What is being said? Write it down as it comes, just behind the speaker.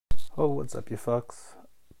Oh, what's up, you fucks?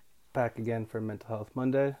 Back again for Mental Health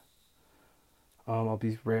Monday. I'll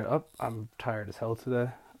be right up. I'm tired as hell today.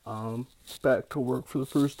 Back to work for the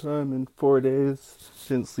first time in 4 days.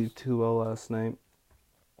 Didn't sleep too well last night.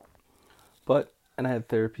 And I had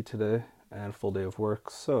therapy today and a full day of work,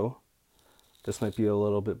 so this might be a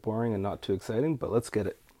little bit boring and not too exciting, but let's get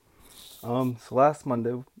it. So last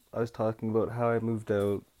Monday, I was talking about how I moved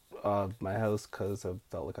out of my house because I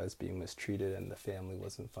felt like I was being mistreated and the family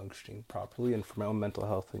wasn't functioning properly. And for my own mental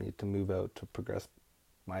health, I need to move out to progress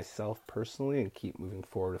myself personally and keep moving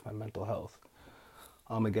forward with my mental health.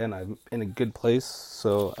 Again, I'm in a good place,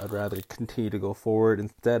 so I'd rather continue to go forward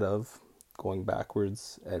instead of going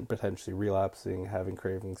backwards and potentially relapsing, having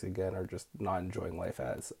cravings again, or just not enjoying life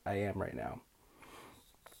as I am right now.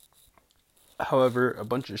 However, a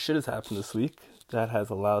bunch of shit has happened this week that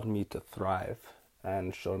has allowed me to thrive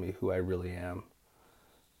and shown me who I really am.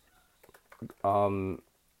 How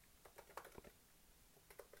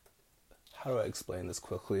do I explain this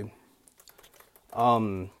quickly?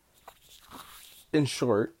 In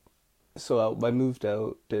short, so I moved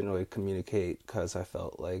out, didn't really communicate because I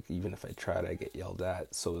felt like even if I tried, I'd get yelled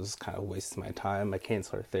at. So it was kind of wasting my time. I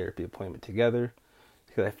canceled our therapy appointment together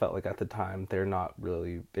because I felt like at the time they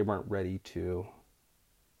weren't ready to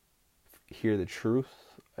hear the truth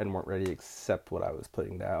and weren't ready to accept what I was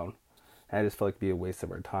putting down. And I just felt like it'd be a waste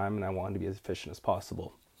of our time, and I wanted to be as efficient as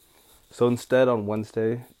possible. So instead, on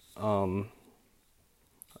Wednesday, I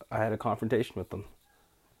had a confrontation with them.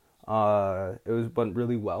 Went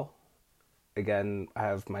really well. Again, I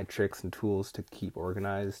have my tricks and tools to keep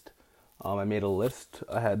organized. I made a list.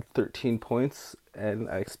 I had 13 points, and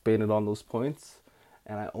I expanded on those points,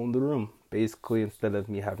 and I owned the room. Basically, instead of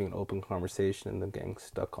me having an open conversation and them getting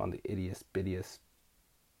stuck on the ittiest, bittiest,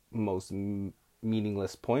 most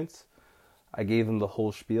meaningless points, I gave them the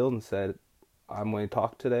whole spiel and said, I'm going to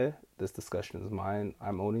talk today. This discussion is mine.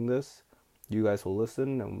 I'm owning this. You guys will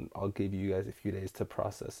listen, and I'll give you guys a few days to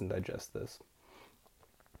process and digest this.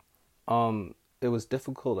 It was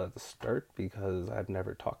difficult at the start because I've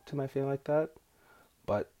never talked to my family like that,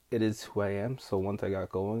 but it is who I am. So once I got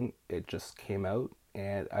going, it just came out,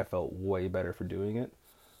 and I felt way better for doing it.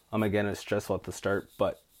 Again, it was stressful at the start,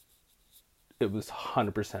 but it was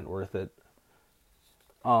 100% worth it.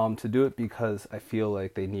 To do it because I feel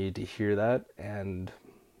like they needed to hear that, and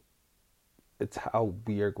it's how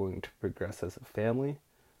we are going to progress as a family,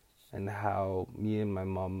 and how me and my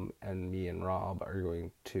mom and me and Rob are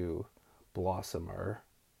going to blossom our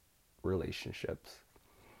relationships.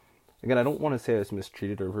 Again, I don't want to say I was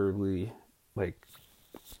mistreated or verbally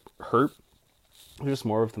hurt. It's just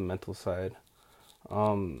more of the mental side.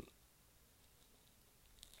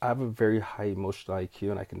 I have a very high emotional IQ,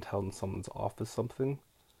 and I can tell when someone's off with something.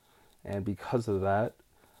 And because of that,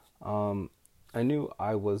 I knew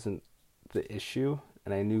I wasn't the issue,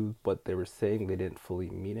 and I knew what they were saying, they didn't fully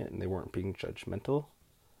mean it, and they weren't being judgmental.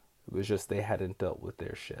 It was just they hadn't dealt with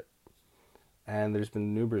their shit. And there's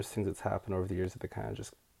been numerous things that's happened over the years that they kind of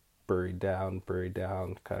just buried down,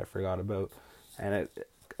 kind of forgot about. And it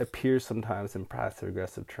appears sometimes in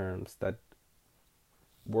passive-aggressive terms that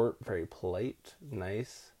weren't very polite,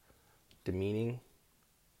 nice, demeaning,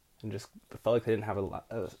 and just felt like they didn't have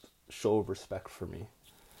a show of respect for me.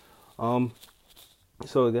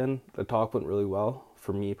 So again, the talk went really well.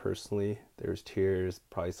 For me personally, there was tears,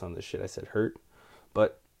 probably some of the shit I said hurt,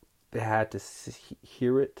 but they had to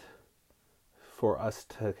hear it for us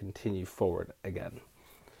to continue forward again.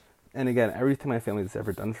 And again, everything my family has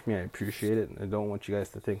ever done for me, I appreciate it, and I don't want you guys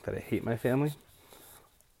to think that I hate my family.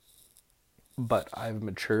 But I've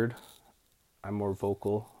matured. I'm more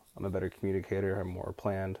vocal. I'm a better communicator. I'm more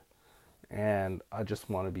planned. And I just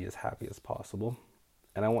want to be as happy as possible.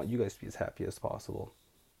 And I want you guys to be as happy as possible.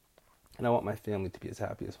 And I want my family to be as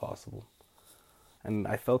happy as possible. And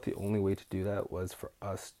I felt the only way to do that was for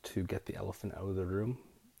us to get the elephant out of the room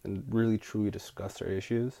and really truly discuss our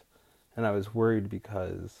issues. And I was worried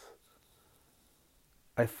because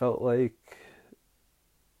I felt like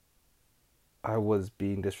I was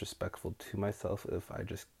being disrespectful to myself if I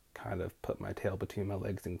just kind of put my tail between my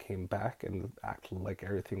legs and came back and acted like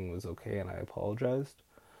everything was okay and I apologized.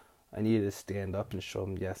 I needed to stand up and show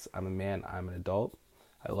them, yes, I'm a man, I'm an adult.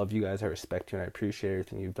 I love you guys, I respect you, and I appreciate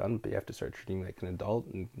everything you've done, but you have to start treating me like an adult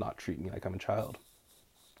and not treat me like I'm a child.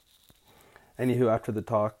 Anywho, after the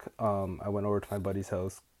talk, I went over to my buddy's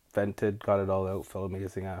house, vented, got it all out, felt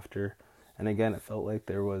amazing after. And again, it felt like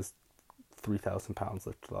there was 3,000 pounds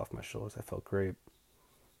lifted off my shoulders. I felt great.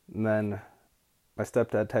 And then my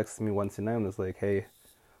stepdad texted me Wednesday night and was like, hey,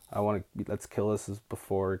 let's kill this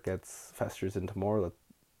before it festers into more.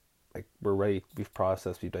 We're ready, we've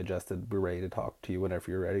processed, we've digested, we're ready to talk to you whenever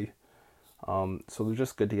you're ready. So it was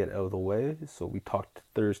just good to get out of the way. So we talked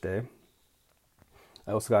Thursday.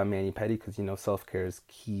 I also got a mani-pedi because, self-care is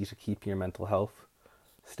key to keeping your mental health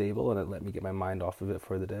stable, and it let me get my mind off of it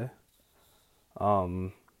for the day.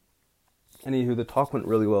 Anywho, the talk went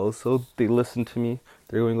really well. So they listened to me.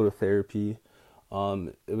 They're going to go to therapy.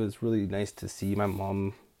 It was really nice to see my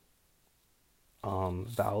mom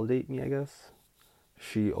validate me, I guess.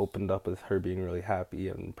 She opened up with her being really happy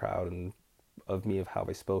and proud of me of how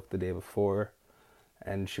I spoke the day before,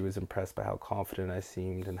 and she was impressed by how confident I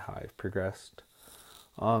seemed and how I've progressed.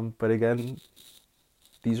 But again,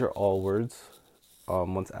 these are all words.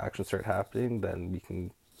 Once actions start happening,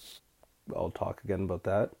 then I'll talk again about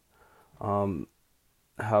that.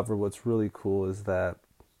 However, what's really cool is that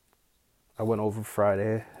I went over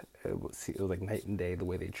Friday. It was like night and day the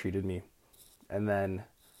way they treated me. And then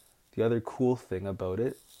the other cool thing about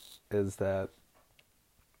it is that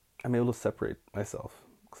I'm able to separate myself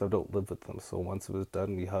because I don't live with them. So once it was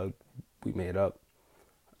done, we hugged, we made up.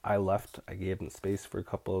 I left, I gave them space for a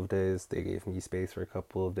couple of days. They gave me space for a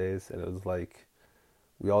couple of days. And it was like,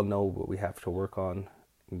 we all know what we have to work on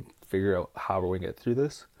and figure out how we're going to get through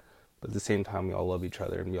this. But at the same time, we all love each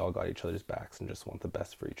other and we all got each other's backs and just want the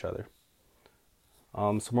best for each other.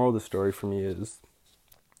 So moral of the story for me is,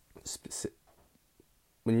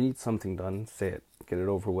 when you need something done, say it, get it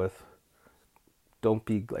over with. Don't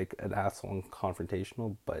be like an asshole and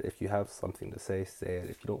confrontational, but if you have something to say it.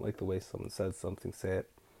 If you don't like the way someone says something, say it.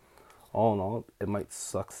 All in all, it might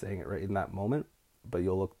suck saying it right in that moment, but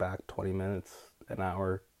you'll look back 20 minutes, an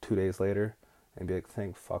hour, 2 days later, and be like,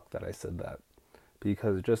 thank fuck that I said that.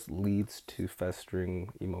 Because it just leads to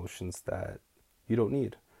festering emotions that you don't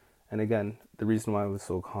need. And again, the reason why I was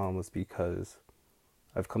so calm was because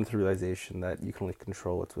I've come to the realization that you can only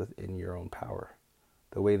control what's within your own power.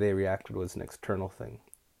 The way they reacted was an external thing.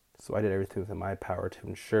 So I did everything within my power to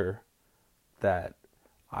ensure that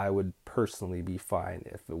I would personally be fine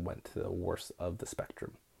if it went to the worst of the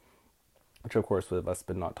spectrum. Which of course would have us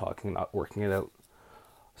been not talking, not working it out.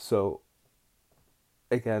 So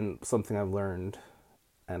again, something I've learned,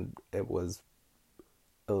 and it was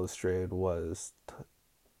illustrated, was to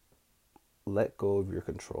let go of your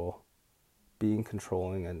control. Being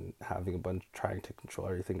controlling and trying to control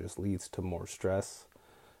everything just leads to more stress.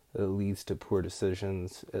 It leads to poor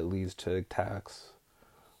decisions. It leads to attacks.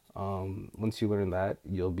 Once you learn that,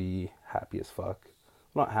 you'll be happy as fuck.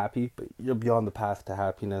 Not happy, but you'll be on the path to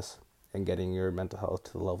happiness and getting your mental health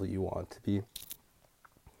to the level you want it to be.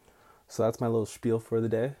 So that's my little spiel for the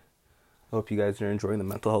day. I hope you guys are enjoying the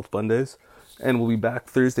Mental Health Mondays. And we'll be back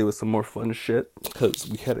Thursday with some more fun shit, because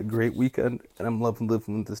we had a great weekend, and I'm loving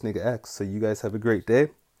living with this nigga X. So you guys have a great day.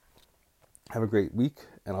 Have a great week,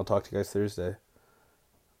 and I'll talk to you guys Thursday.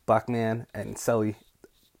 Black Man and Sully,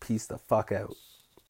 peace the fuck out.